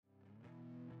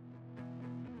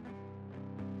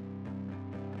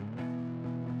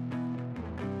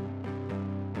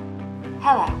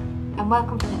Hello, and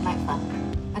welcome to Midnight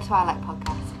Fun, a Twilight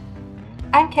podcast.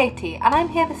 I'm Katie, and I'm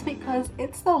here this week because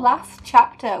it's the last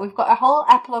chapter. We've got a whole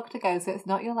epilogue to go, so it's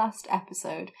not your last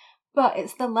episode, but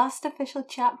it's the last official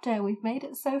chapter. We've made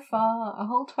it so far, a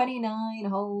whole 29, a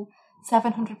whole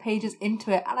 700 pages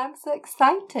into it, and I'm so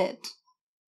excited.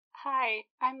 Hi,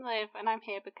 I'm Liv, and I'm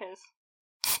here because...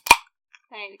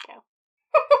 There you go.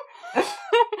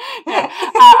 No,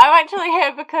 I'm actually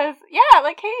here because,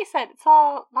 like Katie said, it's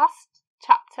our last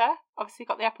chapter. Obviously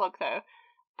got the epilogue though.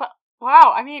 But,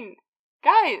 wow, I mean,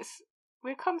 guys,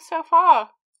 we've come so far.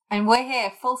 And we're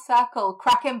here, full circle,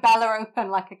 cracking Bella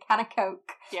open like a can of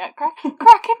Coke. Yeah, cracking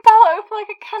Bella open like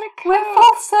a can of Coke. We're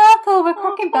full circle, we're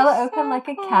cracking Bella open like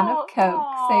a can of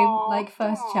Coke. Same,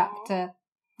 first chapter.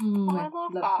 I love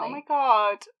lovely. that. Oh my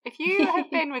god. If you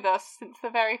have been with us since the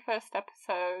very first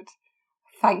episode...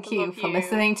 Thank you for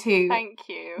listening to Thank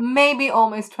you. Maybe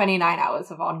almost 29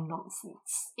 hours of our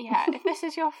nonsense. Yeah, if this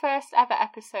is your first ever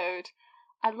episode,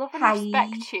 I love and Hi.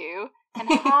 respect you, and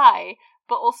hi,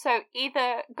 but also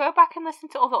either go back and listen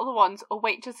to all the other ones, or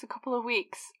wait just a couple of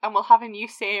weeks, and we'll have a new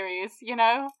series, you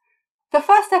know? The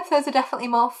first episodes are definitely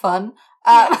more fun.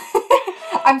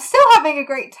 I'm still having a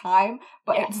great time,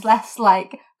 but it's less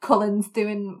like Cullen's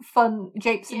doing fun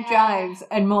japes and jives,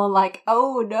 and more like,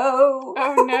 oh no,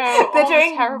 they're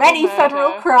doing many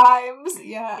federal crimes.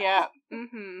 Yeah.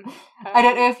 Mm-hmm. I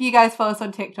don't know if you guys follow us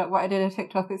on TikTok, but I did a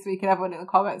TikTok this week, and everyone in the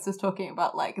comments was talking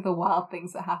about like the wild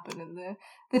things that happen, and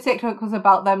the TikTok was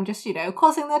about them just,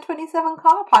 causing their 27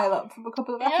 car pile-up from a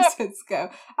couple of episodes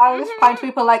ago. I was replying to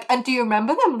people like, and do you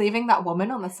remember them leaving that woman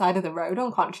on the side of the road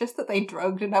unconscious that they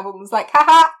drugged? And everyone was like, ha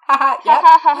ha, ha ha, yep.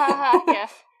 Ha ha ha ha,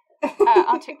 yes.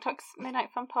 Our TikTok's Midnight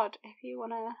Fun Pod, if you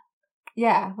wanna...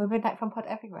 Yeah, we're Midnight Fun Pod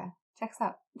everywhere. Check us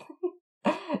out.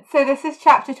 So this is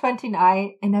chapter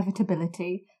 29,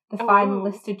 Inevitability, the final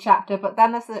listed chapter, but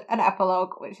then there's an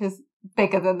epilogue, which is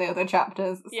bigger than the other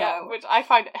chapters. Yeah, which I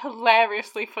find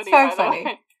hilariously funny. So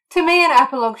funny. To me, an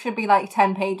epilogue should be like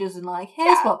 10 pages and like,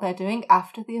 here's what they're doing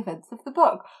after the events of the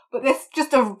book. But this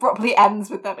just abruptly ends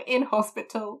with them in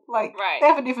hospital. Like, they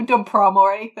haven't even done prom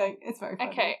or anything. It's very funny.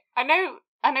 Okay,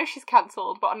 I know she's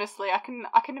cancelled, but honestly, I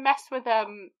can mess with a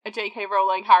J.K.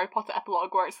 Rowling Harry Potter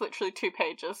epilogue where it's literally 2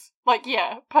 pages. Like,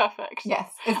 yeah, perfect.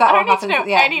 Yes, is that I don't need to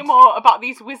know any more about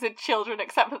these wizard children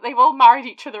except that they've all married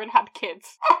each other and had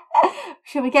kids.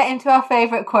 Should we get into our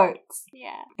favourite quotes?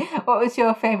 Yeah. What was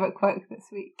your favourite quote this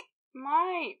week?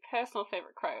 My personal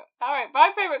favourite quote. Alright,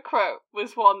 my favourite quote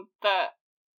was one that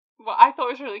I thought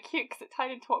was really cute because it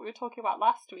tied into what we were talking about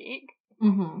last week.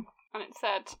 Mm-hmm. And it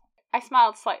said... I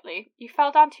smiled slightly. You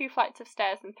fell down 2 flights of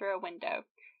stairs and through a window.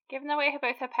 Given the way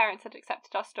both her parents had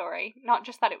accepted our story, not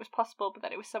just that it was possible, but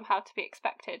that it was somehow to be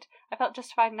expected, I felt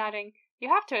justified in adding, you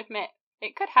have to admit,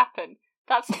 it could happen.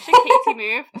 That's such a Katie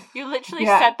move. You literally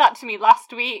said that to me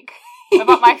last week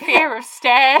about my fear of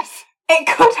stairs. It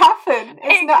could happen.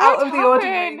 It's not out of the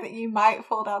ordinary that you might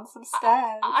fall down some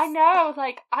stairs. I know,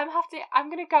 like, I'm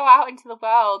gonna go out into the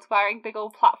world wearing big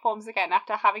old platforms again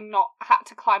after having not had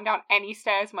to climb down any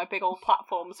stairs in my big old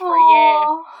platforms for a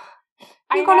year.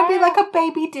 You're gonna be like a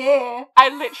baby deer. I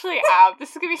literally am. This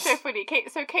is gonna be so funny.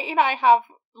 So Katie and I have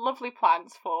lovely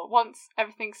plans for once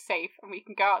everything's safe and we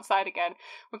can go outside again.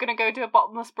 We're gonna go do a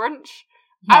bottomless brunch.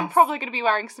 Yes. I'm probably going to be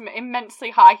wearing some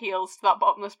immensely high heels to that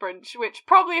bottomless brunch, which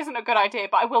probably isn't a good idea,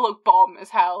 but I will look bomb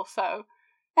as hell, so...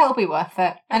 It'll be worth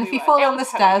it. And if you fall down the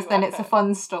stairs, then it's a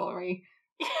fun story.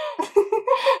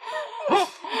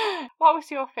 What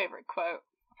was your favourite quote?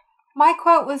 My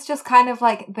quote was just kind of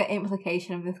like the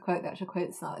implication of this quote. The actual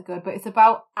quote's not that good, but it's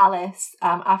about Alice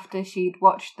after she'd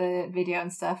watched the video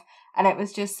and stuff, and it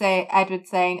was just Edward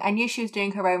saying, I knew she was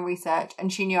doing her own research,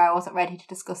 and she knew I wasn't ready to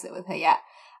discuss it with her yet.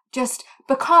 Just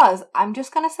because, I'm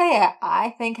just going to say it,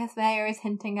 I think Esmea is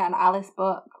hinting at an Alice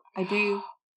book. I do.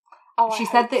 She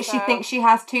said that she thinks she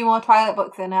has 2 more Twilight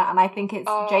books in her, and I think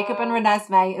it's Jacob and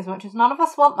Renesmee. As much as none of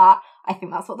us want that, I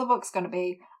think that's what the book's going to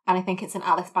be, and I think it's an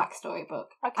Alice backstory book.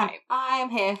 Okay. And I'm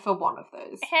here for one of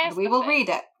those. And we will read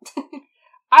it.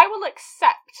 I will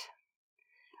accept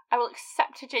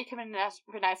a Jacob and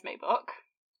Renesmee book,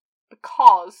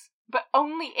 but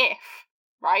only if,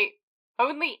 right?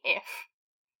 Only if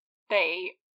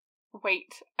they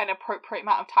wait an appropriate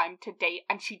amount of time to date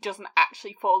and she doesn't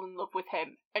actually fall in love with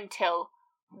him until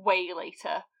way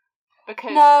later.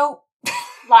 Because,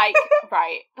 right,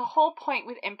 the whole point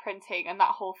with imprinting and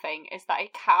that whole thing is that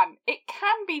it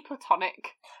can be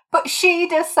platonic. But she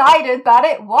decided that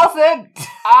it wasn't!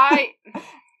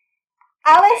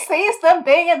 Alice sees them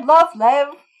being in love, Liv!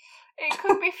 It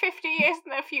could be 50 years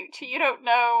in the future, you don't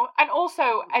know. And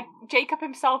also, Jacob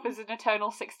himself is an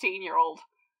eternal 16-year-old.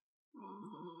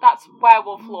 That's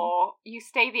werewolf law. You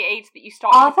stay the age that you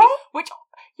start. Are they? Which,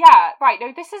 yeah, right.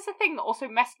 No, this is the thing that also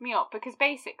messed me up, because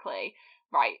basically,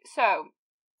 right,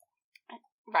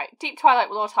 Deep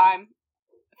Twilight Law time.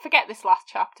 Forget this last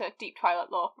chapter, Deep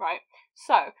Twilight Law, right?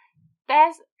 So,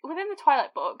 there's, within the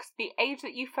Twilight books, the age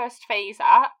that you first phase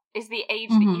at is the age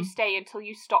that you stay until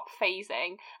you stop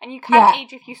phasing. And you can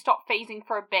age if you stop phasing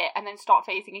for a bit and then start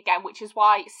phasing again, which is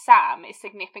why Sam is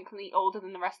significantly older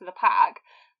than the rest of the pack.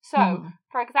 So,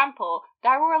 for example,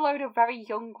 there were a load of very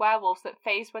young werewolves that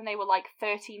phased when they were like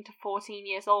 13 to 14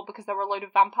 years old, because there were a load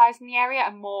of vampires in the area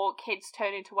and more kids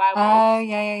turn into werewolves. Oh,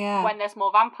 yeah. When there's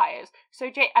more vampires.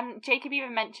 So, and Jacob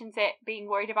even mentions it, being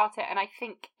worried about it, and I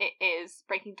think it is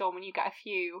Breaking Dawn when you get a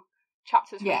few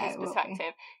chapters from his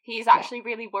perspective. He's actually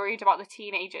really worried about the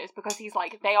teenagers, because he's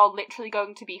like, they are literally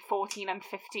going to be 14 and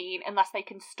 15 unless they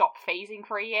can stop phasing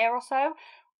for a year or so.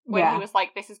 When he was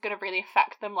like, this is going to really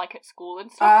affect them, like, at school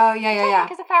and stuff. Oh, yeah. I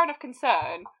think it's a fair enough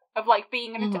concern of, like,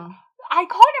 being an adult. I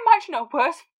can't imagine a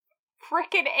worse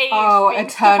freaking age. Oh, being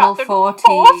eternal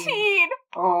 14.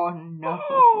 Oh,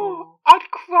 no.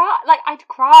 I'd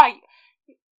cry.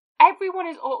 Everyone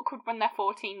is awkward when they're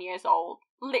 14 years old.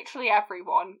 Literally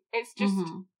everyone. It's just...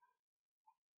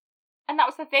 And that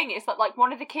was the thing, is that, like,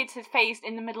 one of the kids had phased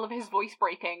in the middle of his voice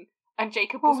breaking, and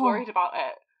Jacob was worried about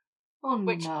it. Oh,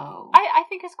 which no. I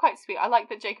think is quite sweet. I like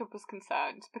that Jacob was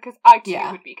concerned, because I too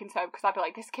would be concerned, because I'd be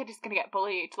like, this kid is going to get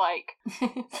bullied, like...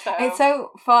 So. It's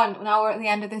so fun. Now we're at the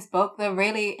end of this book.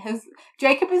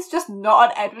 Jacob is just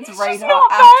not on Edward's radar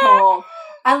at all.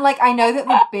 And, like, I know that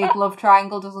the big love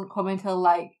triangle doesn't come until,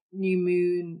 like, New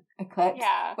Moon Eclipse,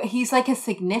 but he's, like, a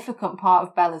significant part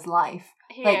of Bella's life.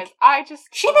 He is.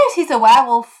 She knows he's a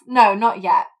werewolf. No, not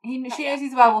yet. She knows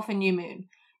he's a werewolf in New Moon.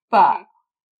 But...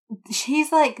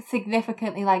 she's like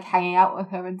significantly like hanging out with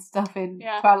her and stuff in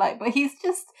Twilight, but he's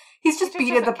just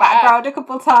been in the background a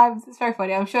couple of times. It's very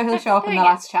funny. I'm sure he'll show up in the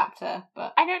last chapter,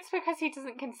 but I know it's because he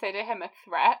doesn't consider him a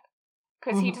threat,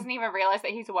 because he doesn't even realise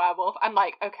that he's a werewolf. And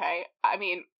like, okay, I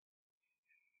mean,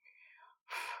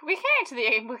 we can get into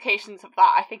the implications of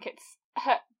that. I think it's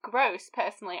gross,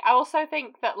 personally. I also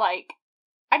think that, like,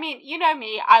 I mean, you know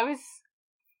me, I was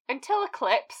until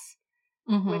Eclipse.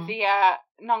 With the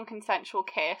non-consensual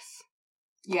kiss.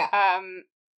 Yeah.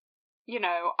 You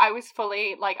know, I was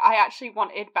fully, like, I actually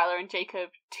wanted Bella and Jacob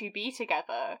to be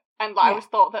together. And like, I always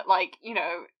thought that, like, you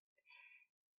know,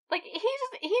 like,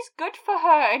 he's good for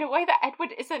her in a way that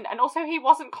Edward isn't. And also he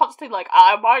wasn't constantly like,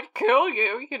 I might kill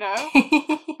you, you know?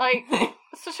 Like,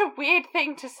 such a weird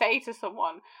thing to say to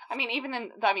someone. I mean,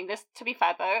 this, to be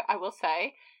fair though, I will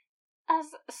say, as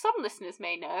some listeners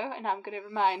may know, and I'm going to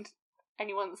remind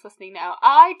anyone that's listening now,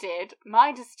 I did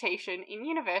my dissertation in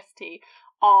university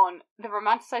on the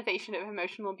romanticization of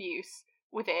emotional abuse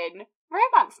within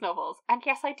romance novels. And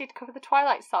yes, I did cover the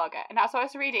Twilight Saga. And as I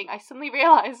was reading, I suddenly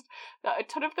realised that a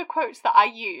ton of the quotes that I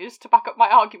used to back up my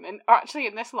argument are actually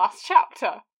in this last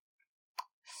chapter.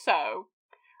 So,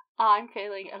 I'm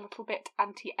feeling a little bit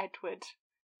anti-Edward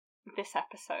this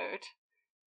episode.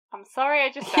 I'm sorry,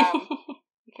 I just am.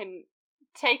 You can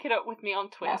take it up with me on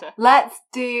Twitter. Yeah. Let's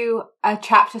do a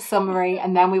chapter summary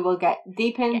and then we will get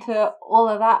deep into all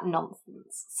of that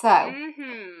nonsense. So,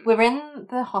 we're in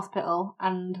the hospital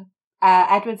and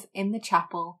Edward's in the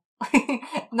chapel.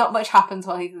 Not much happens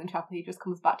while he's in the chapel. He just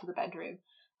comes back to the bedroom.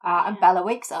 And Bella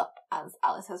wakes up, as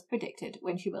Alice has predicted,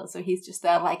 when she will. So he's just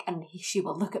there like, and she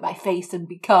will look at my face and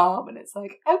be calm. And it's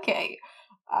like, okay.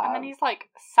 And then he's like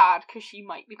sad because she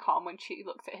might be calm when she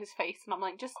looks at his face, and I'm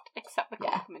like, just accept the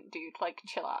compliment, dude. Like,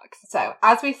 chillax. So,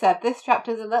 as we said, this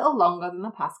chapter is a little longer than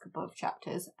the past couple of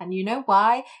chapters, and you know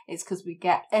why? It's because we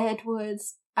get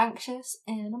Edward's anxious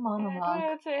inner monologue.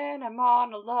 Edward's inner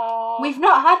monologue. We've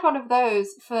not had one of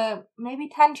those for maybe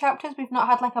 10 chapters. We've not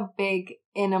had like a big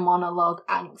inner monologue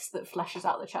angst that fleshes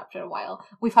out the chapter in a while.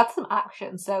 We've had some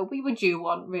action, so we were due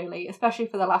one, really, especially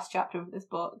for the last chapter of this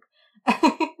book.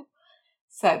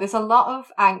 So there's a lot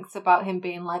of angst about him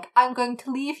being like, I'm going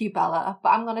to leave you, Bella, but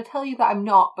I'm going to tell you that I'm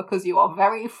not because you are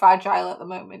very fragile at the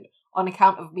moment on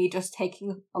account of me just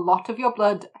taking a lot of your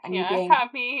blood and you being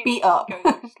beat up. Going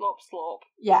slop, slop.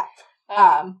 Yeah.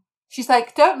 She's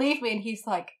like, don't leave me. And he's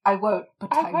like, I won't,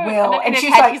 but I will. And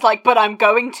she's like, he's like, but I'm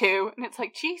going to. And it's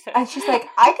like, Jesus. And she's like,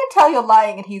 I can tell you're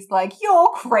lying. And he's like, you're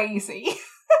crazy.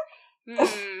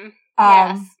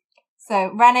 Yes.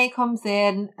 So Renee comes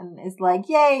in and is like,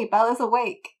 yay, Bella's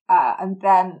awake. And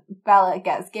then Bella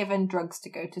gets given drugs to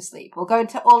go to sleep. We'll go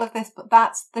into all of this, but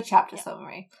that's the chapter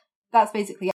summary. That's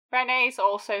basically it. Renee's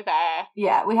also there.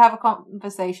 Yeah, we have a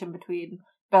conversation between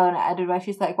Bella and Edward where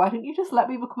she's like, why don't you just let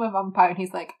me become a vampire? And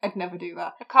he's like, I'd never do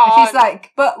that. I can't. And she's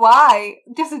like, but why?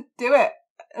 Just do it.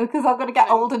 because I'm going to get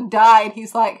old and die. And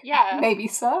he's like, yeah, maybe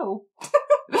so.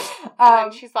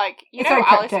 And then she's like, you it's know, very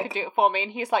Alice cryptic. could do it for me.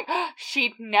 And he's like,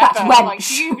 she'd never. That's I'm wench. like,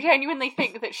 do you genuinely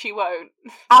think that she won't?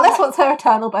 Alice wants her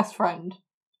eternal best friend.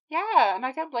 Yeah, and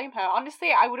I don't blame her. Honestly,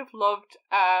 I would have loved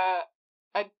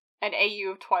an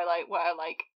AU of Twilight where,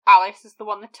 like, Alice is the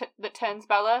one that turns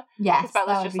Bella. Yes, because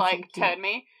Bella's just like, so turn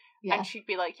me. Yeah. And she'd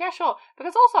be like, yeah, sure.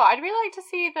 Because also, I'd really like to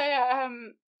see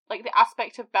the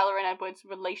aspect of Bella and Edward's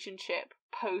relationship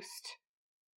post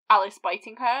Alice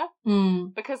biting her.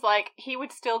 Because, like, he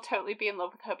would still totally be in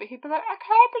love with her, but he'd be like, I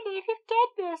can't believe you've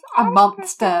done this. A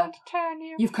monster. To turn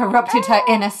you. You've corrupted her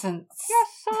innocence.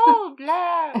 Your soul,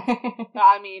 blah.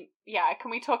 I mean, yeah,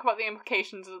 can we talk about the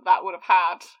implications that would have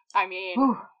had? I mean,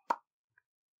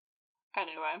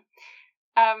 anyway.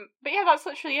 But yeah, that's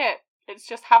literally it. It's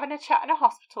just having a chat in a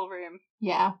hospital room.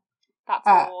 Yeah. That's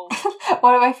all.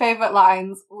 One of my favourite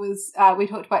lines was, we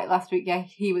talked about it last week, yeah,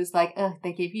 he was like, ugh,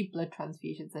 they gave you blood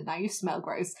transfusions and now you smell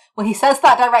gross. Well, he says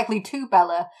that directly to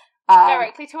Bella.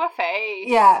 Directly to her face.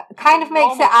 Yeah, kind of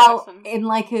makes it out person. in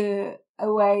like a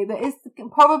way that is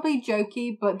probably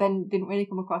jokey, but then didn't really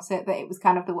come across it, that it was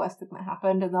kind of the worst thing that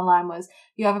happened. And the line was,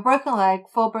 you have a broken leg,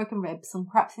 4 broken ribs, some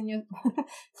cracks in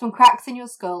your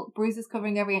skull, bruises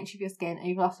covering every inch of your skin, and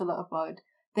you've lost a lot of blood.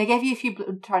 They gave you a few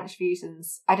blood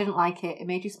transfusions. I didn't like it. It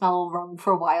made you smell all wrong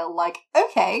for a while. Like,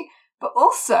 okay, but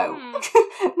also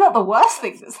not the worst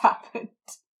thing that's happened.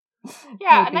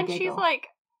 Yeah, and then she's like,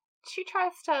 she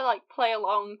tries to, like, play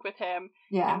along with him.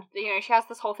 Yeah. And, you know, she has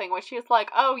this whole thing where she's like,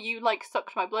 oh, you, like,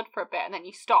 sucked my blood for a bit and then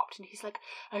you stopped. And he's like,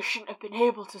 I shouldn't have been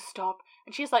able to stop.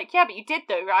 And she's like, yeah, but you did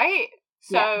though, right?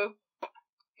 So,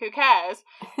 who cares?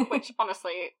 Which,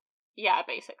 honestly, yeah,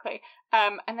 basically.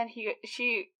 And then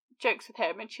she jokes with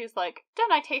him and she's like,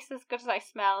 don't I taste as good as I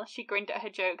smell? She grinned at her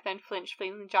joke, then flinched,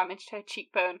 feeling the jam into her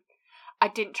cheekbone. I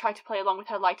didn't try to play along with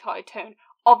her light-hearted tone.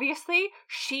 Obviously,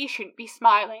 she shouldn't be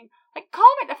smiling. Like, calm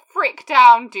it the frick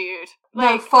down, dude.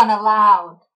 Like, no fun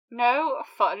allowed. No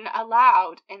fun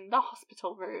allowed in the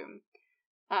hospital room.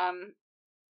 And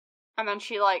then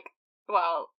she, like,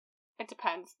 well, it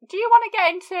depends. Do you want to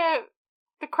get into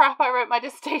the crap I wrote my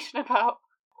dissertation about?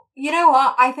 You know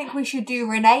what? I think we should do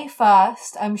Renee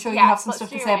first. I'm sure you have some stuff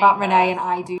to say about Renee, and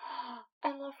I do. I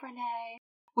love Renee.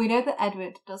 We know that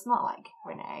Edward does not like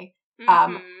Renee.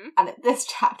 Mm-hmm. And this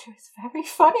chapter is very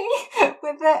funny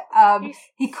with it.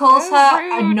 He calls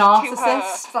her a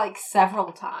narcissist like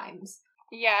several times.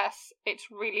 Yes, it's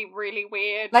really, really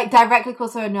weird. Like, directly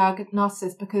calls her a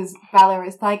narcissist because Bella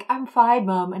is like, I'm fine,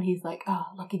 Mum. And he's like, oh,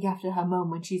 looking after her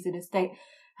mum when she's in a state.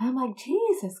 And I'm like,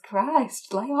 Jesus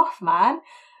Christ, lay off, man.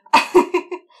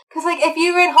 Because, like, if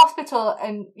you were in hospital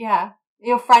and, yeah,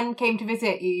 your friend came to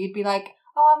visit you, you'd be like,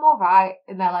 oh, I'm alright.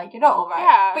 And they're like, you're not alright.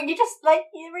 Yeah. But you just, like,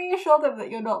 you reassure them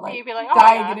that you're not, like, you'd be like,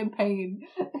 dying and in pain.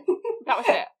 That was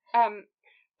it.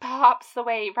 Perhaps the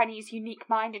way Rennie's unique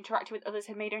mind interacted with others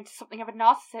had made her into something of a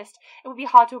narcissist. It would be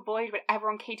hard to avoid when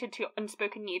everyone catered to your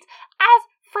unspoken needs. As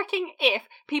freaking if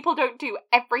people don't do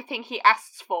everything he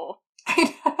asks for.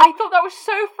 I thought that was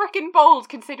so freaking bold,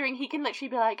 considering he can literally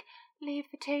be like, leave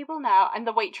the table now, and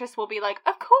the waitress will be like,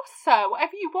 of course, sir,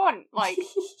 whatever you want. Like,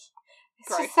 it's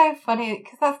just so funny,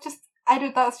 because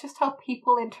that's just how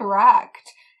people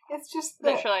interact. It's just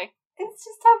literally. It's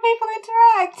just how people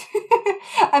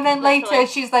interact. And then later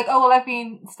she's like, oh, well, I've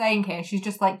been staying here. She's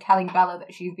just, like, telling Bella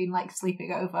that she's been, like,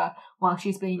 sleeping over while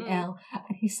she's been ill.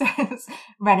 And he says,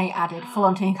 Renee added,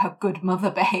 flaunting her good mother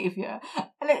behaviour.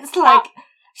 And it's like,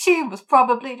 she was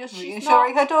probably just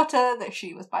reassuring her daughter that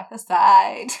she was by her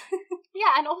side.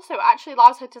 Yeah, and also it actually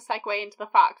allows her to segue into the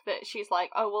fact that she's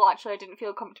like, oh, well, actually, I didn't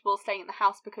feel comfortable staying in the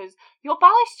house because your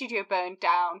ballet studio burned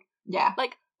down. Yeah.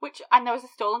 Like, and there was a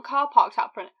stolen car parked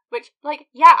out front, which, like,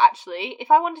 yeah, actually, if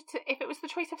it was the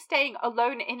choice of staying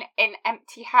alone in an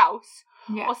empty house,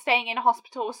 or staying in a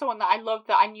hospital with someone that I loved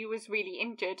that I knew was really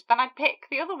injured, then I'd pick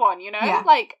the other one, you know? Yeah,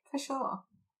 like, for sure.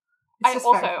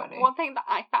 One thing that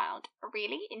I found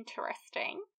really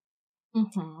interesting,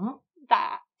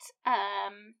 that,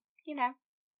 you know,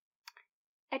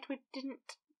 Edward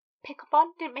didn't pick up on,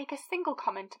 didn't make a single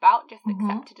comment about, just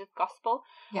accepted as gospel,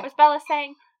 was Bella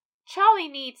saying, Charlie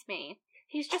needs me.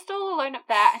 He's just all alone up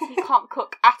there and he can't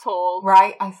cook at all.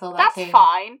 Right, I saw that too. That's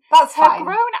fine. That's her fine.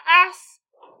 grown-ass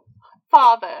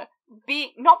father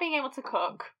not being able to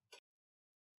cook.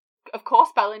 Of course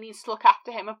Bella needs to look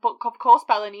after him. Of course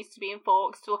Bella needs to be in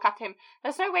Forks to look after him.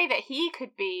 There's no way that he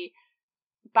could be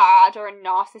bad or a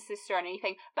narcissist or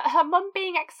anything. But her mum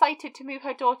being excited to move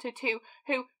her daughter to,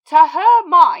 who, to her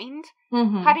mind,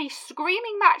 had a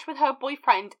screaming match with her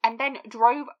boyfriend and then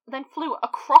flew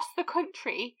across the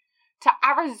country to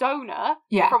Arizona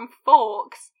from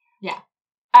Forks. Yeah.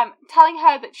 telling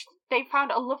her that they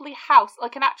found a lovely house,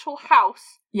 like an actual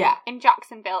house Yeah. in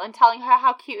Jacksonville, and telling her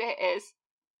how cute it is.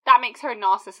 That makes her a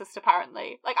narcissist,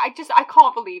 apparently. Like, I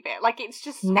can't believe it. Like, it's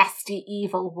just... Nasty,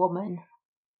 evil woman.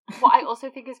 What I also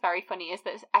think is very funny is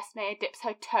that Esme dips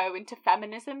her toe into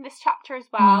feminism this chapter as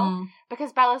well.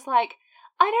 Because Bella's like,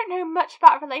 I don't know much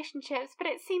about relationships, but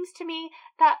it seems to me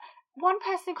that one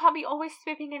person can't be always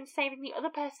swooping in and saving the other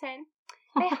person.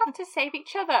 They have to save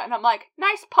each other. And I'm like,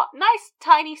 nice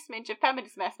tiny smidge of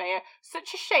feminism, Esme.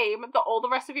 Such a shame that all the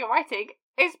rest of your writing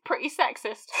is pretty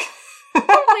sexist.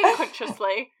 Probably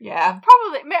unconsciously. Yeah.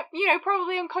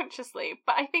 Probably unconsciously.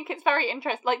 But I think it's very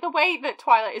interesting. Like, the way that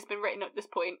Twilight has been written at this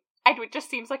point, Edward just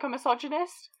seems like a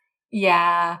misogynist.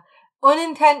 Yeah.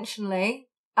 Unintentionally,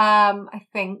 I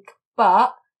think,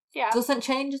 but doesn't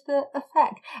change the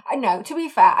effect. I know, to be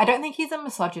fair, I don't think he's a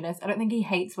misogynist. I don't think he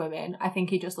hates women. I think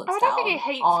he just looks down on women. I don't think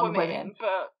he hates women,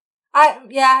 but...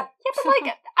 Yeah, but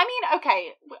like, I mean,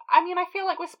 okay. I mean, I feel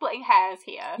like we're splitting hairs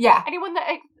here. Yeah. Anyone that,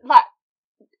 like,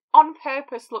 on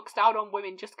purpose looks down on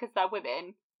women just because they're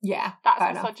women. Yeah,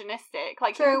 that's misogynistic.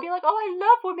 Like, you can be like, oh, I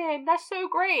love women, they're so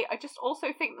great. I just also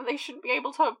think that they shouldn't be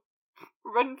able to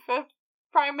run for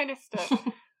Prime Minister.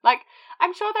 Like,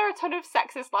 I'm sure there are a ton of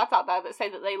sexist lads out there that say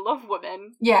that they love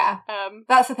women. Yeah.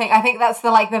 That's the thing. I think that's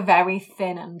the very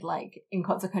thin and, like,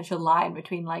 inconsequential line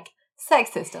between, like,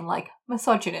 sexist and, like,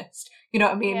 misogynist. You know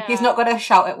what I mean? Yeah. He's not going to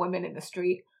shout at women in the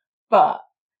street, but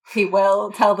he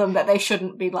will tell them that they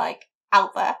shouldn't be, like,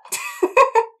 out there.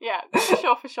 Yeah,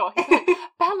 for sure. He's like,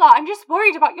 Bella, I'm just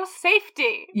worried about your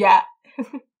safety. Yeah.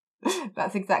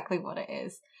 That's exactly what it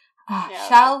is.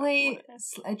 Shall we...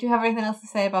 Do you have anything else to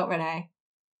say about Renee?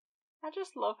 I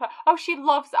just love her. Oh, she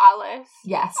loves Alice.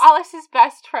 Yes. Alice is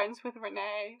best friends with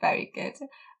Renee. Very good.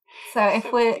 So if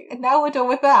now we're done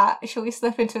with that, shall we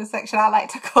slip into a section I like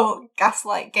to call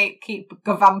Gaslight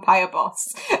Gatekeeper Vampire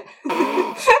Boss?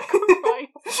 Right.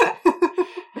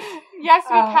 Yes,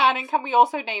 we can, and can we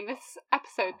also name this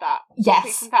episode that? Yes.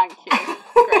 Please and thank you.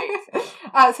 Great.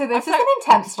 So this is an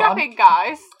intense strap in,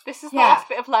 guys. This is the last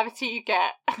bit of levity you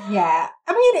get. Yeah.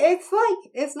 I mean,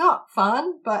 it's not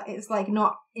fun, but it's, like,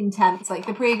 not intense. Like,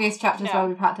 the previous chapters where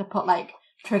we've had to put, like,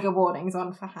 trigger warnings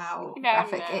on for how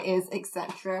graphic it is,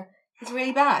 etc. It's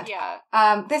really bad.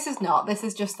 Yeah. This is not. This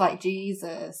is just, like,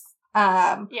 Jesus.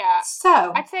 Yeah.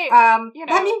 So I'd say let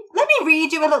me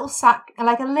read you a little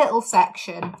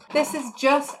section. This is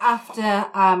just after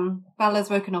Bella's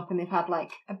woken up and they've had,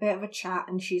 like, a bit of a chat,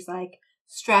 and she's, like,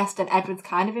 stressed, and Edward's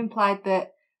kind of implied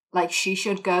that, like, she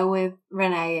should go with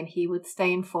Renee and he would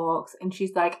stay in Forks, and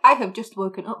she's like, I have just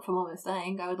woken up from what we're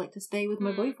saying. I would like to stay with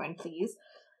my boyfriend, please.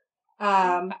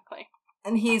 Exactly.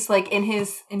 And he's, like, in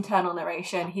his internal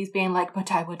narration, he's being like,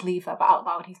 but I would leave her. But out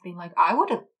loud, he's being like, I would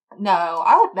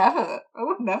never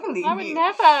leave you. I would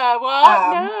never.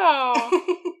 What? No.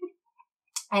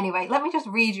 Anyway, let me just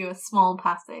read you a small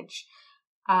passage.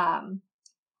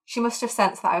 She must have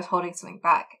sensed that I was holding something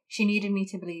back. She needed me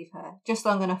to believe her, just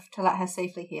long enough to let her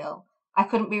safely heal. I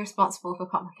couldn't be responsible for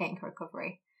complicating her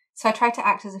recovery. So I tried to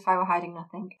act as if I were hiding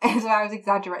nothing. As I was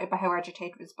exaggerated by her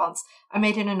agitated response, I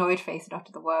made an annoyed face and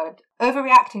uttered the word.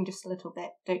 Overreacting just a little bit,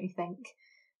 don't you think?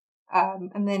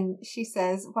 And then she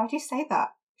says, why do you say that?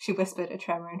 She whispered, a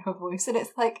tremor in her voice, and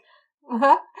it's like,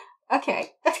 okay.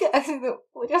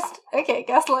 We're just,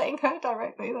 gaslighting her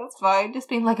directly, that's fine. Just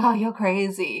being like, oh, you're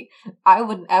crazy. I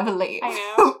wouldn't ever leave.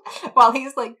 I know. While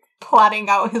he's, like, planning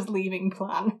out his leaving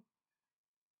plan.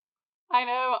 I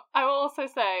know. I will also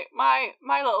say, my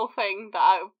little thing that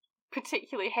I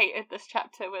particularly hated this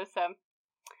chapter was,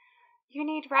 you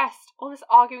need rest. All this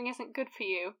arguing isn't good for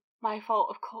you. My fault,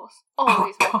 of course.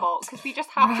 Always my fault. Because we just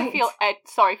have to feel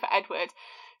sorry for Edward.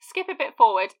 Skip a bit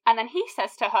forward, and then he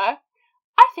says to her,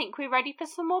 I think we're ready for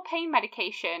some more pain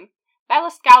medication. Bella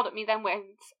scowled at me, then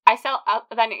wins.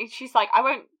 Then she's like, I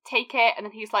won't take it. And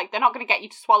then he's like, they're not going to get you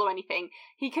to swallow anything.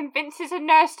 He convinces a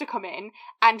nurse to come in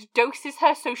and doses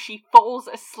her so she falls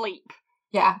asleep.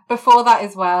 Yeah, before that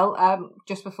as well,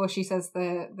 just before she says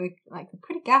the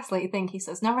pretty gaslighty thing, he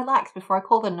says, now relax before I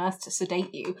call the nurse to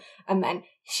sedate you. And then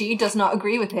she does not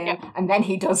agree with him, and then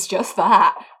he does just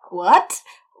that. What?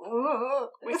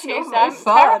 Which is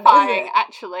terrifying,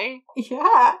 actually.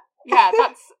 Yeah. Yeah,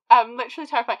 that's literally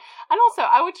terrifying. And also,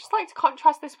 I would just like to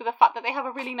contrast this with the fact that they have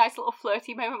a really nice little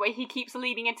flirty moment where he keeps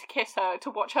leaning in to kiss her to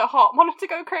watch her heart monitor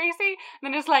go crazy,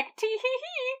 and then is like,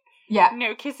 tee-hee-hee. Yeah.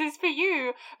 No kisses for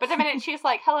you. But the minute she's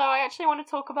like, hello, I actually want to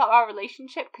talk about our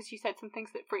relationship because you said some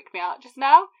things that freaked me out just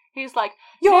now. He's like,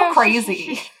 you're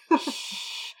crazy.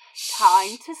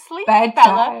 Time to sleep, bedtime.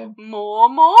 Bella. More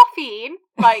morphine.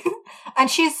 Like, and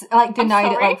she's, like,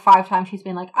 denied it, like, 5 times. She's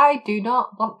been like, I do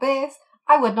not want this.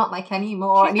 I would not like any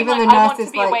more. She's And been even like, the I nurse want to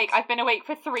is be like, awake. I've been awake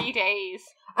for 3 days.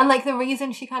 and like the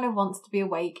reason she kind of wants to be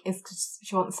awake is because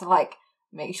she wants to like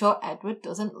make sure Edward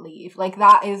doesn't leave. Like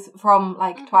that is from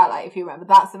like Twilight, if you remember.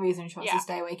 That's the reason she wants to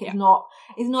stay awake. It's not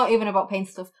even about pain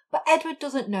stuff. But Edward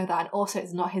doesn't know that, and also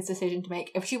it's not his decision to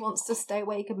make. If she wants to stay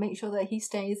awake and make sure that he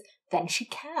stays, then she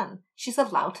can. She's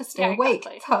allowed to stay awake.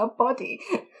 It's her body.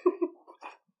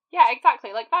 Yeah,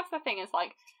 exactly. Like that's the thing is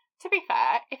like, to be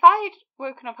fair, if I'd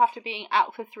woken up after being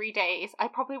out for 3 days, I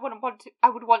probably wouldn't want to. I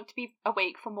would want to be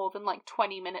awake for more than like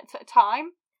 20 minutes at a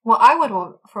time. What I would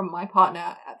want from my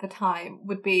partner at the time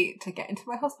would be to get into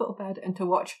my hospital bed and to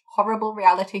watch horrible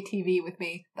reality TV with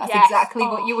me. That's exactly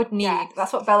what you would need. Yes.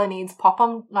 That's what Bella needs. Pop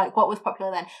on, like, what was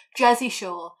popular then? Jersey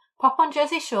Shore. Pop on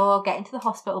Jersey Shore, get into the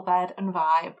hospital bed and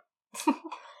vibe.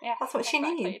 Yeah, that's what she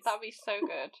needs. That'd be so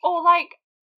good. Or, like,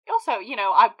 also, you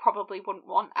know, I probably wouldn't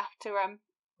want after,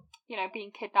 you know,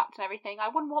 being kidnapped and everything, I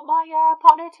wouldn't want my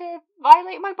partner to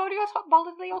violate my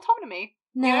bodily autonomy.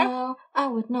 No, you know? I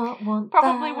would not want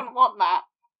Probably that. wouldn't want that.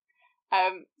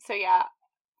 So yeah.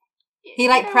 He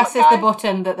like presses the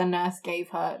button that the nurse gave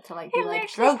her to like be like,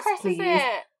 drugs, please.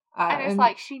 It. And it's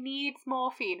like, she needs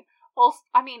morphine. Also,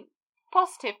 I mean,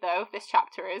 positive though, this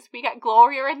chapter is we get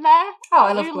Gloria in there. Oh,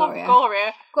 I love Gloria.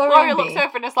 Gloria looks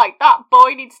over and is like, that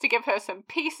boy needs to give her some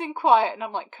peace and quiet. And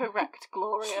I'm like, correct,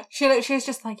 Gloria. She was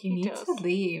just like, you need to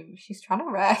leave. She's trying to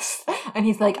rest. And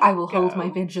he's like, I will hold my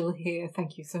vigil here.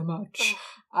 Thank you so much.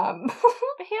 But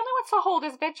he only wants to hold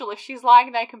his vigil if she's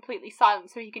lying there completely silent,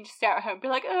 so he can just stare at her and be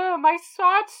like, oh, my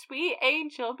sad, sweet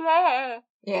angel, blah.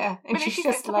 Yeah. And but she's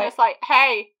just like, it's like,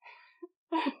 hey,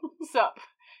 sup?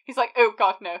 He's like, oh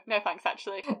god, no thanks,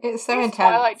 actually. It's so intense.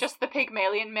 Twilight just the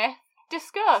Pygmalion myth?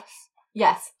 Discuss.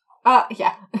 Yes.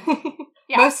 Yeah.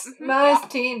 Most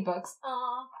teen books.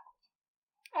 No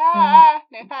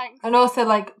thanks. And also,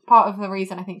 like, part of the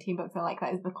reason I think teen books are like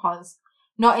that is because,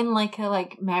 not in like a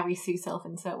like Mary Sue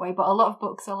self-insert way, but a lot of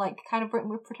books are like kind of written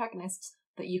with protagonists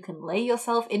that you can lay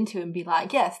yourself into and be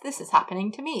like, yes, this is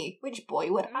happening to me. Which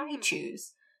boy would I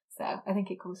choose? So I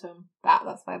think it comes from that.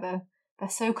 That's why they're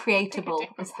so creatable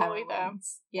as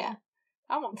heroines. Yeah.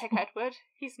 I won't pick Edward.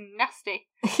 He's nasty.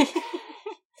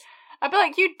 I'd be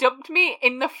like, you dumped me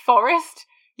in the forest?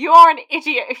 You are an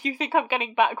idiot if you think I'm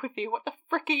getting back with you. What the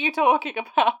frick are you talking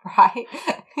about? Right.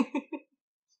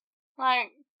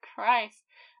 Like, Christ.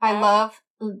 I love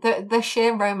the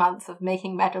sheer romance of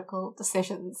making medical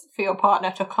decisions for your partner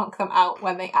to conk them out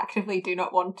when they actively do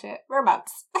not want it.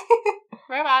 Romance.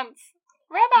 Romance.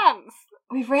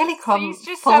 We've really come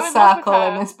so full circle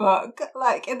in this book.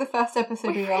 Like, in the first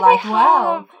episode, we were really like,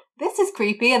 wow, this is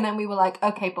creepy. And then we were like,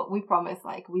 okay, but we promise,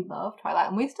 like, we love Twilight,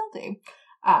 and we still do.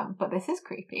 But this is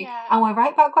creepy. Yeah. And we're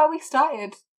right back where we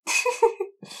started.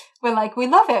 We're like, we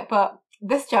love it, but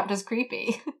this chapter's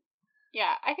creepy.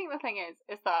 Yeah, I think the thing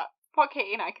is that what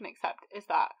Katie and I can accept is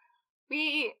that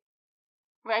we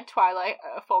read Twilight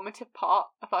at a formative part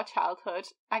of our childhood,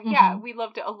 and we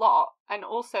loved it a lot. And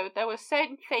also, there were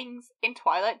certain things in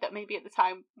Twilight that maybe at the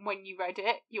time when you read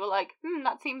it, you were like,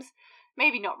 that seems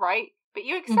maybe not right, but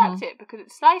you accept it because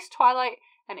it's nice Twilight,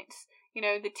 and it's, you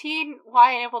know, the teen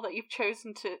YA novel that you've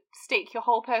chosen to stake your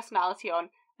whole personality on.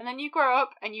 And then you grow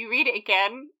up and you read it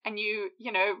again, and you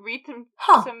know, read some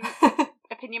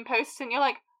opinion posts, and you're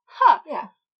like, yeah.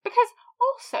 Because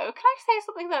also, can I say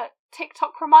something that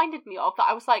TikTok reminded me of that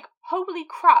I was like, holy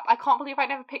crap, I can't believe I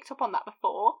never picked up on that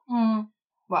before.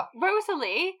 What?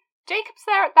 Rosalie, Jacob's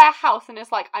there at their house and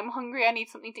is like, I'm hungry, I need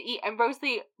something to eat, and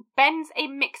Rosalie bends a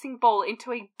mixing bowl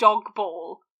into a dog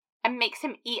bowl and makes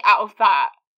him eat out of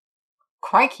that.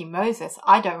 Crikey Moses,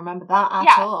 I don't remember that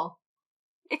at all.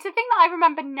 It's a thing that I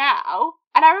remember now,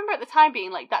 and I remember at the time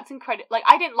being like, that's incredible. Like,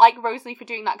 I didn't like Rosalie for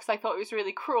doing that because I thought it was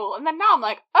really cruel, and then now I'm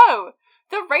like, oh,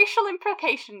 the racial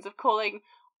implications of calling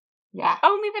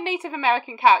only the Native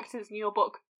American characters in your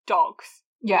book dogs.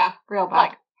 Yeah, real bad.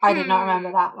 Like, I did not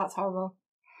remember that. That's horrible.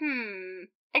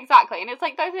 Exactly. And it's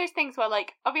like those things where,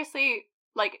 like, obviously,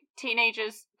 like,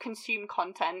 teenagers consume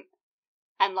content,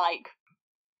 and like,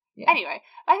 anyway,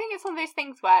 I think it's one of those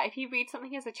things where if you read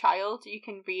something as a child, you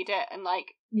can read it and,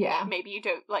 like, maybe you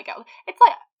don't like it. It's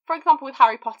like, for example, with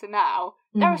Harry Potter now,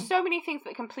 there are so many things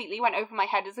that completely went over my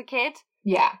head as a kid.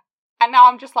 Yeah. And now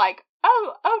I'm just like,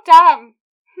 oh damn.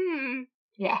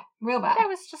 Yeah, real bad. There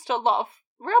was just a lot of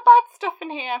real bad stuff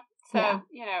in here. So,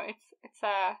 you know, it's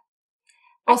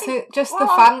also, just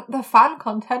the fan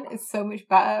content is so much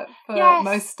better for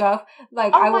most stuff.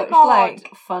 Like, I watched,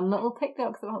 like, fun little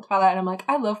TikToks about Twilight, and I'm like,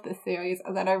 I love this series.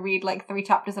 And then I read, like, 3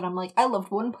 chapters, and I'm like, I loved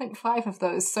 1.5 of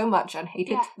those so much and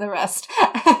hated the rest.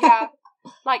 Yeah.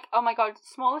 Like, oh my god,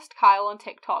 Smallest Kyle on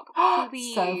TikTok.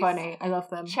 Please. So funny. I love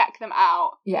them. Check them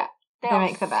out. Yeah. They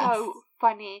make the best. so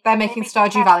funny. They're making make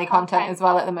Stardew the Valley best content as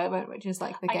well at the moment, which is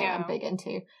like the I game I'm know. big into.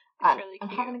 It's really I'm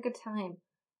cute. having a good time.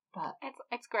 But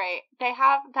It's great. They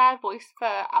have their voice for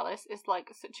Alice is like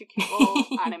such a cute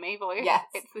little anime voice. Yes.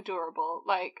 It's adorable.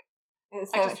 Like,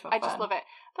 it's so much more I just fun. love it.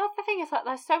 That's the thing is that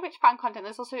there's so much fan content.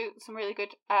 There's also some really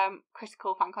good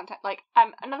critical fan content. Like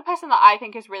another person that I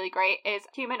think is really great is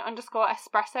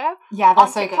human_espresso Yeah, on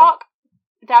that's so good. TikTok.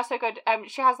 They're so good.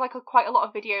 She has like quite a lot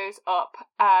of videos up,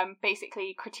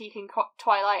 basically critiquing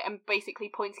Twilight and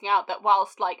basically pointing out that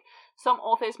whilst like some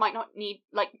authors might not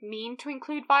mean to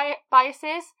include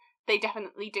biases, they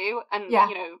definitely do, and Yeah.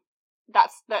 you know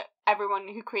that everyone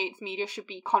who creates media should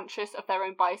be conscious of their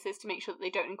own biases to make sure that they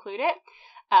don't include it.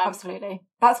 Absolutely.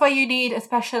 That's why you need,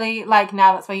 especially like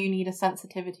now, that's why you need a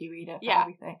sensitivity reader for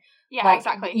everything. Yeah, like,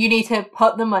 exactly. You need to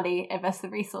put the money, invest the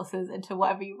resources into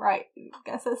whatever you write.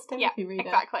 Get a sensitivity reader.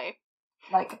 Exactly.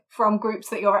 Like, from groups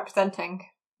that you're representing.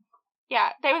 Yeah,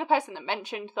 they were the person that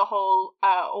mentioned the whole,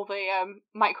 all the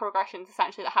microaggressions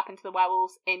essentially that happened to the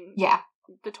werewolves in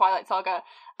the Twilight Saga.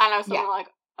 And I was sort of like,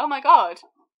 oh my god.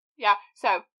 Yeah,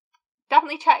 so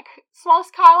definitely check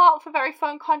Smallest Kyle out for very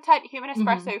fun content, Human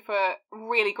Espresso for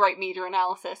really great media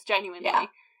analysis, genuinely. Yeah.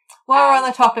 While we're on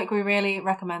the topic, we really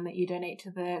recommend that you donate to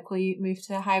the Cool You Move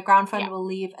to Higher Ground Fund. We'll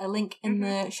leave a link in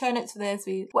the show notes for this.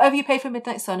 Whatever you pay for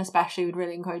Midnight Sun, especially, we'd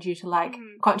really encourage you to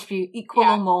contribute equal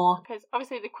or more. Because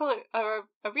obviously the Quill are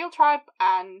a real tribe,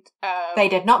 and they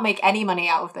did not make any money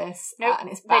out of this. Nope, and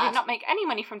it's bad. They did not make any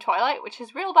money from Twilight, which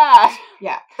is real bad.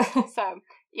 Yeah. So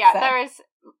there is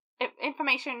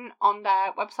information on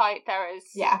their website. There is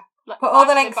put all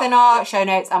the links in our show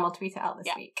notes, and we'll tweet it out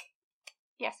this week.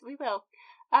 Yes, we will.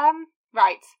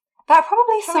 Right. That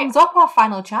probably sums up our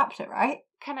final chapter, right?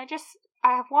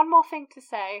 I have one more thing to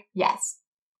say. Yes.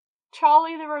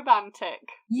 Charlie the Romantic.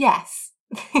 Yes.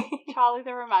 Charlie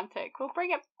the Romantic. We'll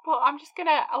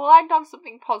end on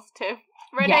something positive.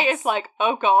 Renee is like,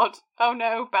 oh god, oh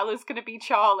no, Bella's gonna be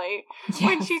Charlie. Yes.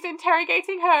 When she's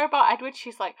interrogating her about Edward,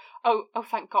 she's like, oh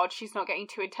thank god, she's not getting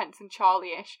too intense and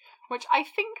Charlie-ish. Which I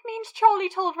think means Charlie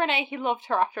told Renee he loved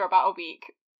her after about a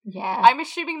week. Yeah. I'm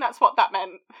assuming that's what that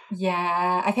meant.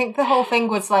 Yeah, I think the whole thing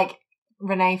was like,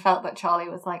 Renee felt that Charlie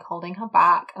was like holding her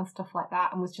back and stuff like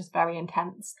that and was just very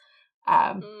intense.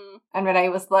 And Renee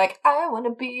was like, I want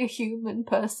to be a human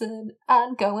person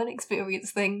and go and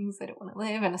experience things. I don't want to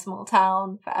live in a small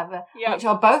town forever. Yep. Which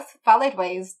are both valid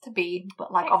ways to be,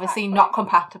 but like obviously not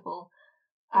compatible.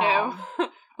 No.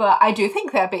 But I do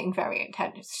think they're being very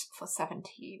intense for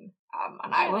 17.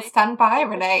 And really? I will stand by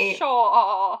Renee.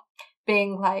 Sure.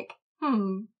 Being like,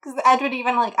 because Edward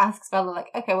even like asks Bella like,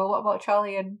 okay, well, what about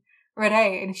Charlie and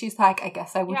Renee? And she's like, I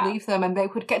guess I would leave them and they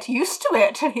would get used to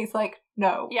it. And he's like,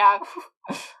 no. Yeah.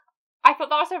 I thought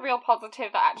that was a real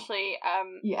positive that actually,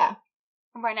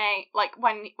 Renee, like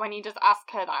when he just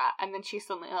asked her that and then she's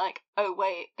suddenly like, oh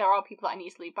wait, there are people that I need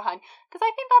to leave behind. Because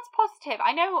I think that's positive.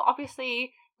 I know,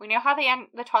 obviously, we know how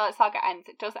the Twilight Saga ends.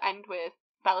 It does end with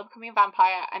Bella becoming a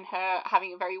vampire and her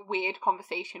having a very weird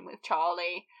conversation with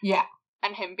Charlie. Yeah.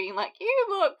 And him being like, you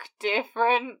look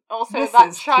different. Also, this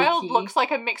that child kooky. looks like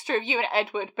a mixture of you and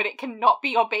Edward, but it cannot be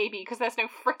your baby because there's no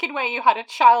freaking way you had a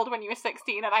child when you were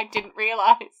 16 and I didn't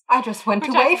realise. I just went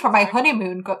away for my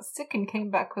honeymoon, got sick and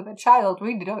came back with a child.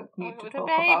 We don't need to talk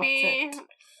about it.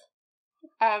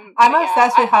 I'm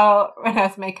obsessed with how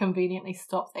Renesmee conveniently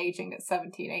stops aging at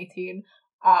 17, 18.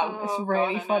 It's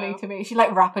really funny to me. She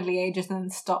like rapidly ages and then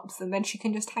stops, and then she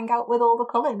can just hang out with all the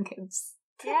Cullen kids.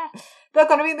 Yeah. They're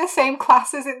going to be in the same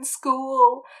classes in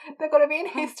school. They're going to be in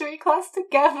history class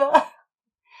together.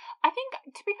 I think,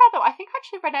 to be fair though, I think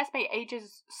actually Renesmee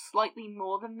ages slightly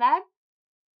more than them.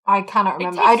 I cannot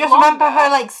remember. I just remember her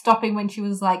like stopping when she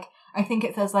was like, I think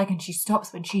it says like, and she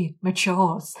stops when she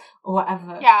matures or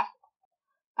whatever. Yeah.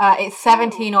 It's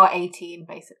 17 or 18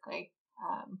 basically.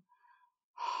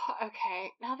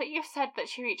 Okay, now that you've said that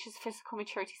she reaches physical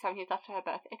maturity 7 years after her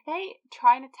birth, if they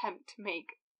try and attempt to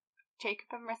make Jacob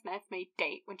and Renesmee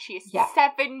date when she is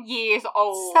 7 years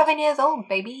old. 7 years old,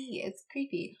 baby. It's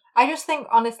creepy. I just think,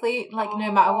 honestly, like,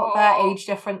 no matter what their age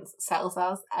difference sells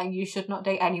as, and you should not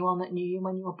date anyone that knew you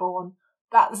when you were born.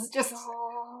 That's just,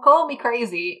 call me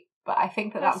crazy, but I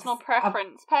think that Personal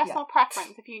preference.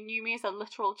 If you knew me as a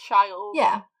literal child.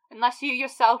 Yeah. Unless you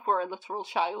yourself were a literal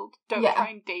child, don't try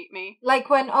and date me. Like,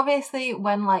 when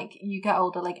like, you get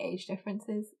older, like, age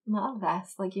differences not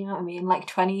less, like, you know what I mean? Like,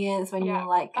 20 years when you're,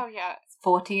 like,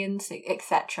 40 and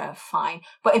etc., fine.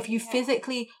 But if you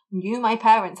physically knew my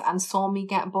parents and saw me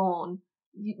get born,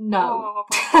 No. Oh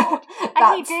my god.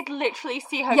 And he did literally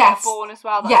see her get born as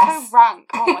well. That's so rank.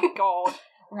 Oh my god.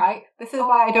 Right? This is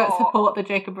why I don't support the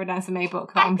Jacob Renesmee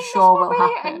book that I'm think sure will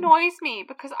really happen. It annoys me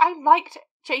because I liked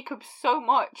Jacob so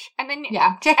much. And then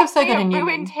Jacob's so good in New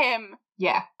ruined him.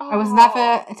 Yeah. I was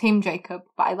never a team Jacob,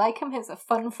 but I like him. He's a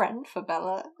fun friend for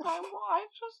Bella. I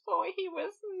just thought he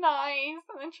was nice,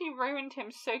 and then she ruined him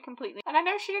so completely. And I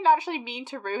know she didn't actually mean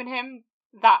to ruin him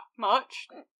that much,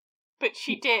 but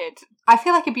she did. I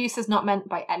feel like abuse is not meant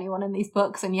by anyone in these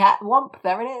books, and yet, whomp,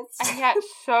 there it is. And yet,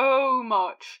 so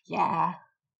much. Yeah.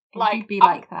 It like, be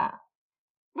like that.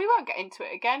 We won't get into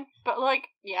it again, but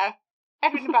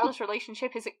Edward and Bella's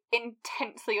relationship is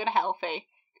intensely unhealthy.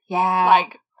 Yeah.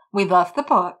 We love the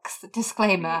books.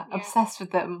 Disclaimer, obsessed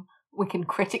with them. We can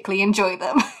critically enjoy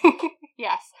them.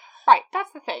 Yes. Right,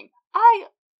 that's the thing. I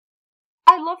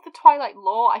love the Twilight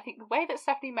lore. I think the way that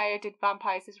Stephenie Meyer did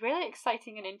vampires is really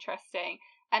exciting and interesting.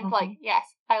 And, yes,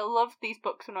 I loved these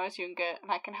books when I was younger,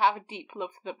 and I can have a deep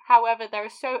love for them. However, there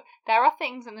are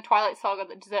things in the Twilight Saga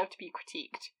that deserve to be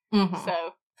critiqued. Mm-hmm.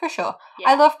 So, for sure. Yeah.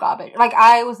 I love garbage.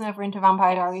 I was never into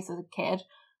Vampire Diaries as a kid.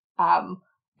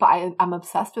 But I'm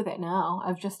obsessed with it now.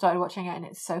 I've just started watching it and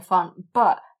it's so fun.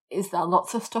 But is there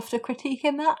lots of stuff to critique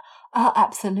in that?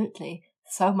 Absolutely.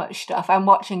 So much stuff. I'm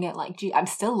watching it I'm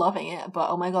still loving it,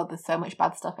 but oh my god, there's so much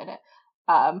bad stuff in it.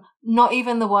 Not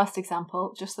even the worst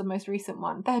example, just the most recent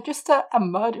one. They're just a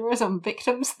murderers and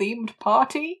victims themed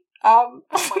party. Oh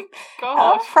my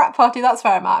god. Frat party, that's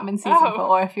where I'm at. I'm in season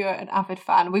 4, if you're an avid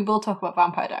fan. We will talk about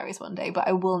Vampire Diaries one day, but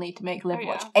I will need to make Liv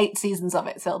watch 8 seasons of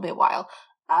it, so it'll be a while.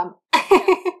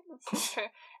 That's true.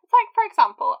 It's for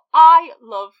example, I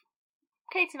love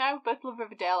Katie and I both love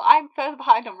Riverdale. I'm further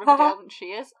behind on Riverdale than she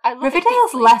is. I love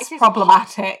Riverdale's less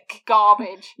problematic.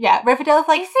 Garbage. Yeah, Riverdale's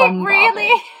is fun it really?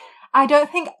 Garbage. I don't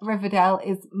think Riverdale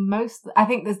is I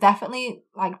think there's definitely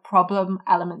problem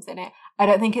elements in it. I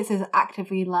don't think it's as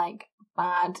actively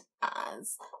bad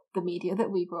as the media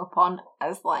that we grew up on,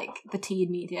 as the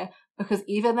teen media, because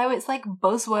even though it's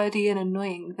buzzwordy and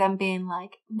annoying, them being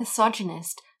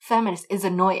misogynist, feminist is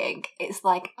annoying. It's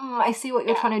I see what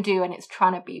you're trying to do, and it's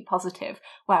trying to be positive.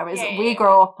 Whereas we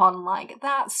grow up on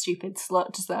that stupid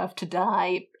slut deserved to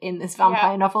die in this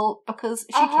vampire novel because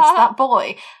she kissed that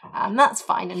boy, and that's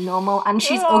fine and normal, and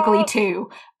she's ugly too.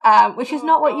 Which is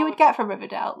not what you would get from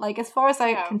Riverdale. As far as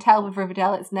I can tell with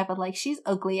Riverdale, it's never she's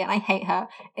ugly and I hate her.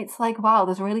 It's wow,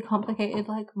 there's really complicated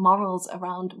morals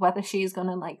around whether she's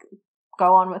gonna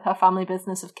go on with her family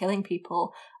business of killing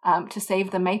people to save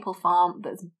the maple farm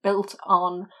that's built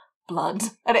on blood.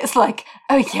 And it's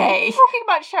okay. Talking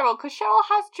about Cheryl, because Cheryl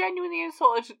has genuinely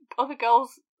insulted other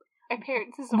girls'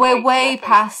 appearances. We're way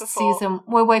past season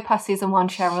 1,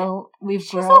 Cheryl.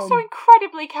 She's also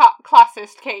incredibly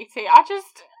classist, Katie.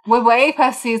 We're way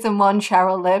past season 1,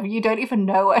 Cheryl, Liv. You don't even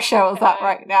know where Cheryl's at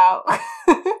right now.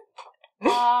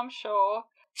 I'm sure.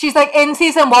 She's in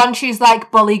season 1, she's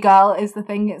bully girl is the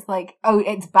thing. It's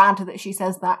it's bad that she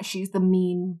says that. She's the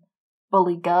mean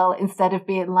bully girl, instead of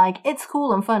being it's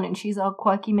cool and fun and she's our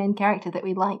quirky main character that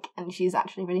we like and she's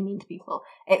actually really mean to people.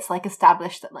 It's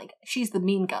established that she's the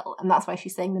mean girl and that's why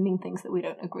she's saying the mean things that we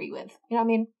don't agree with. You know what I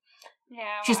mean?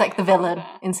 Yeah. She's the villain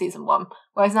in season 1.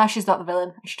 Whereas now she's not the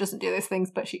villain. She doesn't do those things,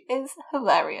 but she is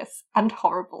hilarious and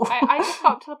horrible. I just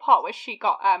got to the part where she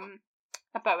got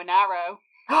a bow and arrow.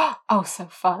 Oh, so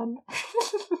fun.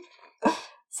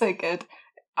 So good.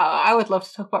 I would love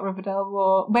to talk about Riverdale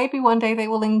more. Maybe one day they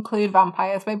will include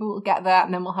vampires. Maybe we'll get there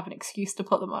and then we'll have an excuse to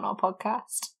put them on our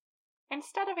podcast.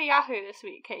 Instead of a Yahoo this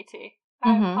week, Katie,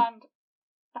 I planned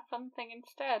a fun thing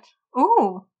instead.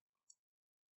 Ooh.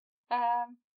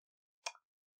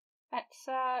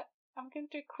 I'm going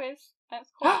to do a quiz.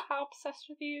 It's called How Obsessed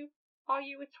With You Are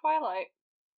You With Twilight?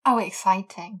 Oh,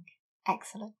 exciting.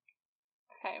 Excellent.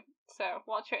 Okay, so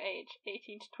what's your age?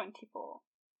 18 to 24.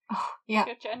 Oh, yeah.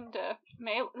 Your gender?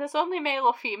 Male. There's only male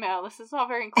or female. This is not a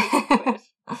very inclusive quiz.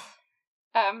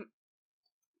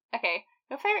 Okay.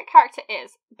 Your favourite character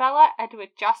is Bella, Edward,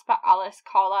 Jasper, Alice,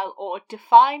 Carlisle, or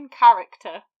define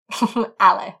character?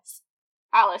 Alice.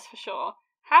 Alice, for sure.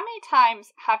 How many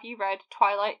times have you read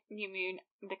Twilight, New Moon,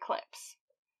 and Eclipse?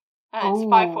 It's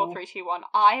 5, 4, 3, 2, 1.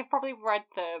 I have probably read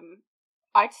them,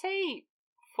 I'd say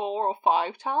 4 or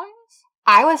 5 times.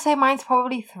 I would say mine's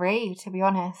probably 3, to be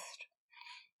honest.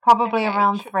 Probably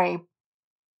around 3.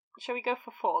 Shall we go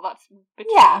for 4? That's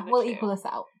between the two. We'll equal this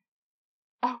out.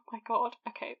 Oh my god,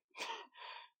 okay.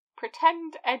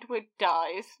 Pretend Edward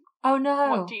dies. Oh no.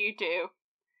 What do you do?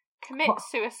 Commit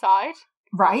suicide.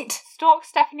 Right. Stalk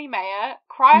Stephenie Meyer,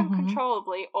 cry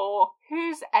uncontrollably, or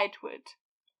who's Edward?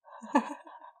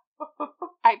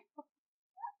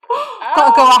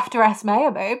 Gotta go after S.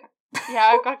 Meyer, babe.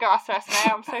 Yeah, I've got to go ask the rest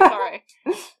now. I'm so sorry.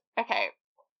 Okay.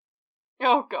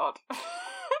 Oh, God.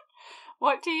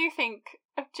 What do you think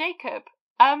of Jacob?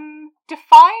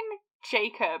 Define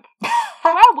Jacob.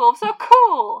 Werewolves are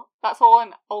cool. That's all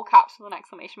in all caps with an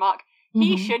exclamation mark.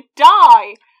 He should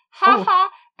die. Ha ha.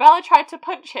 Bella tried to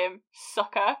punch him.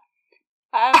 Sucker.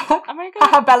 Am I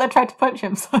going Bella tried to punch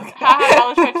him, sucker.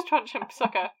 Bella tried to punch him,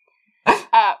 sucker.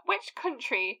 Which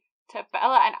country did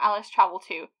Bella and Alice travel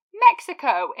to?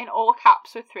 Mexico, in all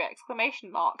caps with 3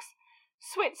 exclamation marks.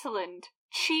 Switzerland,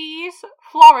 cheese,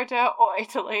 Florida, or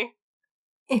Italy?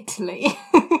 Italy.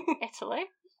 Italy.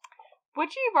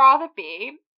 Would you rather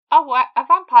be a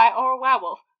vampire or a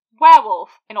werewolf?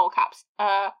 Werewolf, in all caps.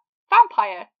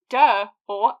 Vampire, duh,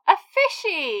 or a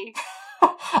fishy?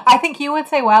 I think you would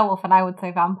say werewolf and I would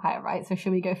say vampire, right? So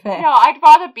should we go fish? No, I'd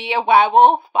rather be a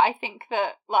werewolf, but I think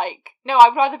that, no,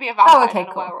 I'd rather be a vampire than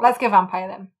a werewolf. Let's go vampire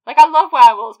then. I love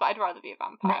werewolves, but I'd rather be a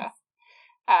vampire.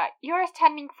 Nice. You're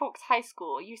attending Forks High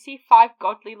School. You see 5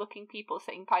 godly-looking people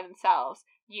sitting by themselves.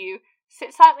 You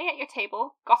sit silently at your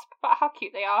table, gossip about how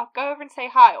cute they are, go over and say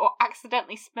hi, or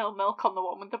accidentally spill milk on the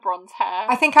one with the bronze hair.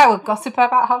 I think I would gossip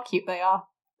about how cute they are.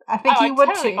 I think you would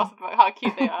totally too. Gossip about how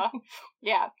cute they are.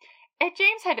 Yeah. If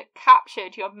James had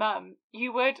captured your mum,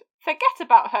 you would forget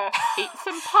about her, eat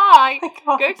some pie,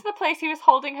 go to the place he was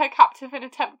holding her captive and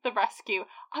attempt the rescue.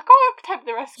 I'll go attempt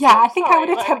the rescue. Yeah, I think I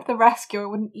would attempt the rescue. I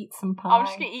wouldn't eat some pie. I'm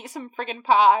just going to eat some friggin'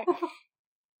 pie.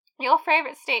 Your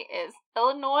favourite state is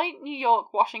Illinois, New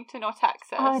York, Washington, or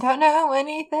Texas? I don't know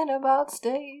anything about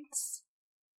states.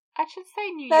 I should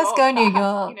say New York. Let's go New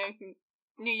York.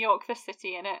 New York, the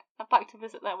city, innit? I'd like to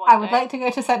visit there one day. I would like to go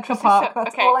to Central Park.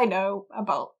 That's all I know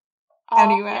about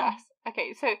anywhere. Yes.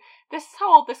 Okay, so this is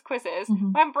how old this quiz is.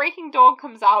 Mm-hmm. When Breaking Dawn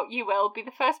comes out, you will be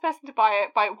the first person to buy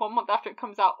it 1 month after it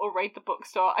comes out, or raid the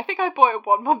bookstore. I think I bought it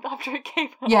 1 month after it came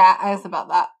out. Yeah, I was about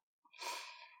that.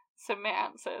 Submit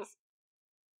answers.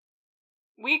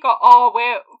 We're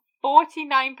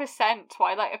 49%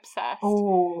 Twilight obsessed.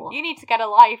 Oh. You need to get a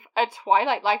life, a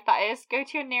Twilight life that is. Go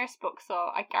to your nearest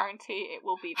bookstore. I guarantee it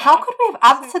will be there. How could we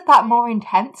have answered that more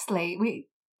intensely?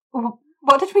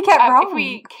 What did we get wrong? If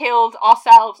we killed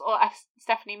ourselves or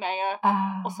Stephanie Meyer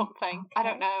or something. Okay. I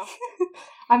don't know.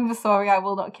 I'm sorry, I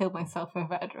will not kill myself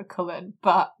over Edward Cullen,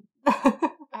 but...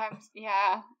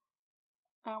 yeah.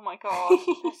 Oh my god.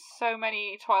 There's so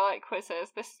many Twilight quizzes.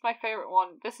 This is my favourite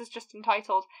one. This is just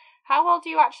entitled, How well do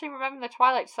you actually remember the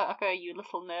Twilight Saga, you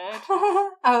little nerd?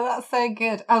 Oh, that's so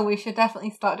good. Oh, we should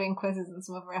definitely start doing quizzes in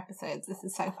some other episodes. This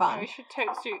is so fun. Yeah, we should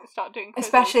start doing quizzes.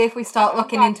 Especially if we start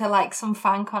looking into some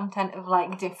fan content of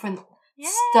different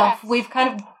stuff. We've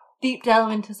kind of deep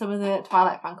delved into some of the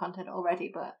Twilight fan content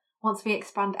already, but once we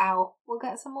expand out, we'll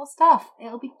get some more stuff.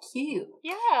 It'll be cute.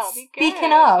 Yeah, it'll be good.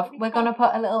 Speaking of, we're going to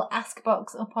put a little ask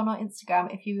box up on our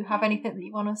Instagram if you have anything that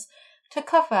you want us to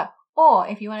cover, or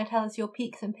if you want to tell us your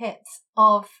peaks and pits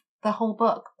of the whole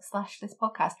book / this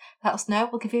podcast. Let us know.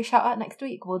 We'll give you a shout out next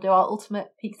week. We'll do our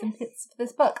ultimate peaks and pits for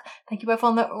this book. Thank you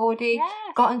everyone that already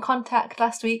got in contact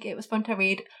last week. It was fun to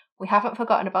read. We haven't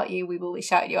forgotten about you. We will be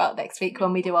shouting you out next week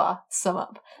when we do our sum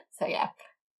up. So yeah.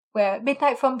 We're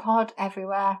Midnight Fun Pod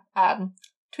everywhere.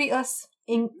 Tweet us,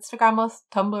 Instagram us,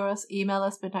 Tumblr us, email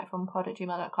us,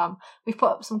 midnightfunpod@gmail.com. We've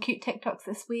put up some cute TikToks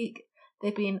this week.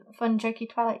 They've been fun, jokey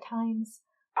Twilight times.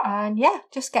 And yeah,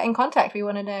 just get in contact. We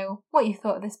want to know what you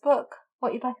thought of this book,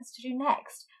 what you'd like us to do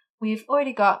next. We've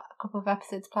already got a couple of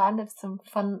episodes planned of some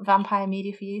fun vampire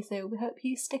media for you, so we hope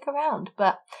you stick around.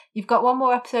 But you've got one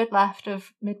more episode left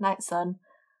of Midnight Sun,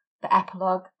 the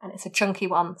epilogue, and it's a chunky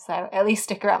one, so at least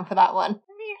stick around for that one.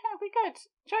 It'll be good.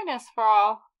 Join us for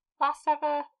our last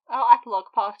ever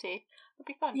epilogue party. It'll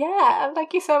be fun. Yeah, and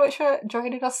thank you so much for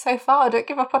joining us so far. Don't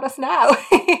give up on us now.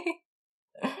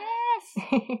 Yes,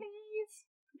 please.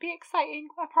 Be exciting,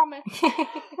 I promise.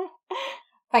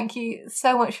 Thank you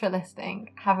so much for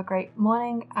listening. Have a great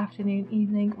morning, afternoon,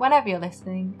 evening, whenever you're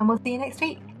listening, and we'll see you next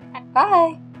week.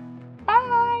 Bye.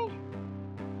 Bye.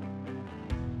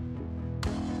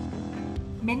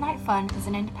 Midnight Fun is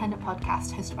an independent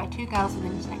podcast hosted by 2 girls with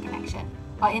an internet connection.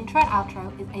 Our intro and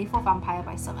outro is A4 Vampire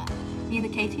by Summer. Neither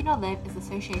Katie nor Liv is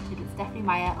associated with Stephanie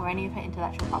Meyer or any of her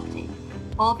intellectual property.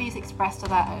 All views expressed are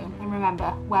their own, and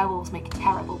remember, werewolves make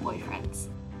terrible boyfriends.